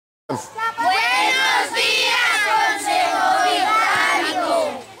Buenos días, Consejo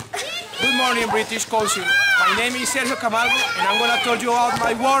Británico. Good morning, British Council. My name is Sergio Camargo, and I'm going to tell you about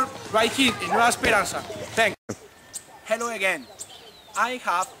my work right here in Nueva Esperanza. Thanks. Hello again. I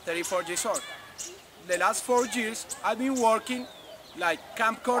have 34 years old. The last 4 years, I've been working like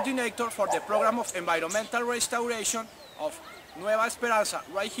camp coordinator for the program of environmental restoration of Nueva Esperanza,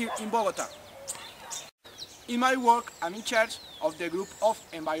 right here in Bogota. In my work, I'm in charge of the group of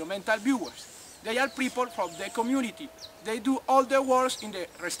environmental viewers. They are people from the community. They do all the work in the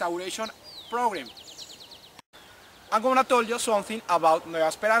restoration program. I'm going to tell you something about Nueva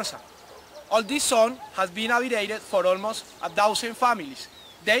Esperanza. All this zone has been habitated for almost 1,000 families.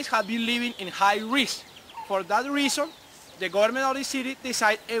 They have been living in high risk. For that reason, the government of the city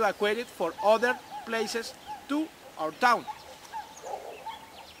decided to evacuate it for other places to our town.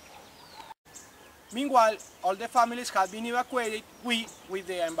 Meanwhile, all the families have been evacuated. We, with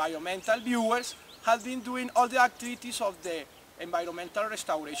the environmental viewers, have been doing all the activities of the environmental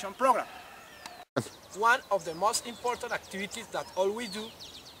restoration program. One of the most important activities that all we do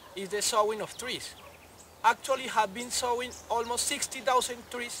is the sowing of trees. Actually, have been sowing almost 60,000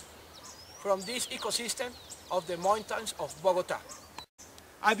 trees from this ecosystem of the mountains of Bogota.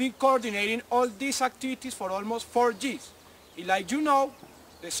 I've been coordinating all these activities for almost 4 years. Like you know,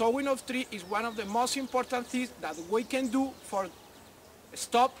 the sowing of trees is one of the most important things that we can do for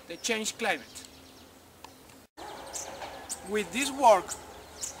stop the change climate. With this work,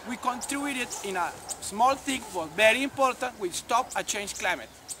 we contributed in a small thing, but very important, we stop a change climate.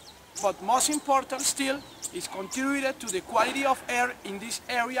 But most important still is contributed to the quality of air in this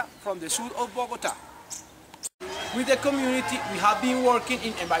area from the south of Bogota. With the community, we have been working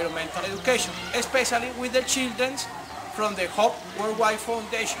in environmental education, especially with the children from the Hope Worldwide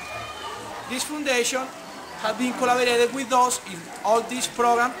Foundation. This foundation has been collaborated with us in all this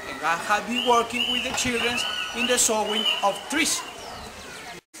program and have been working with the children in the sowing of trees.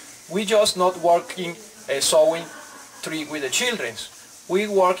 We just not working sowing trees with the children. We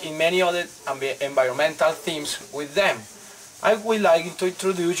work in many other environmental themes with them. I would like to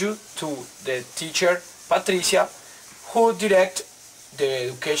introduce you to the teacher Patricia, who directs the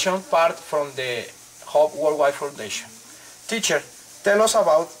education part from the Hope Worldwide Foundation. Teacher, tell us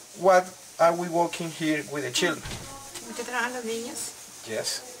about what are we working here with the children. ¿Qué trabajan los niños?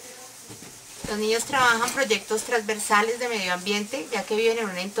 Yes. Los niños trabajan proyectos transversales de medio ambiente, ya que viven en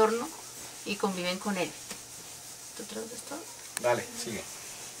un entorno y conviven con él. ¿Tú traduces todo? Dale, sigue.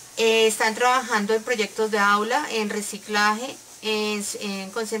 Están trabajando en proyectos de aula, en reciclaje,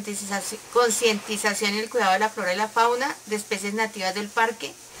 en concientización y el cuidado de la flora y la fauna, de especies nativas del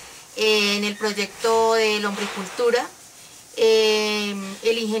parque, en el proyecto de lombricultura.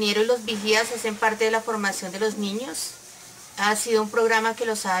 El ingeniero y los vigías hacen parte de la formación de los niños. Ha sido un programa que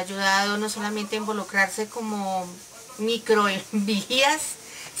los ha ayudado no solamente a involucrarse como microvigías,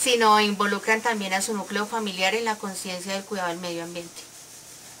 sino involucran también a su núcleo familiar en la conciencia del cuidado del medio ambiente.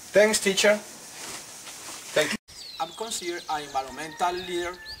 Thanks, teacher. Thank you. I'm considered an environmental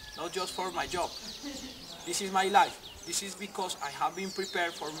leader, not just for my job. This is my life. This is because I have been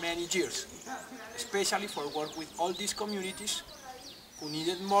prepared for many years, especially for work with all these communities who need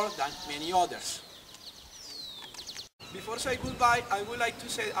it more than many others. Before saying goodbye, I would like to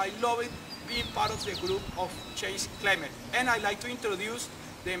say I love it being part of the group of Change Climate, and I'd like to introduce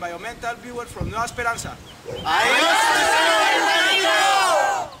the environmental viewer from Nueva Esperanza. ¡Adiós, Consejo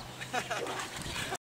Británico!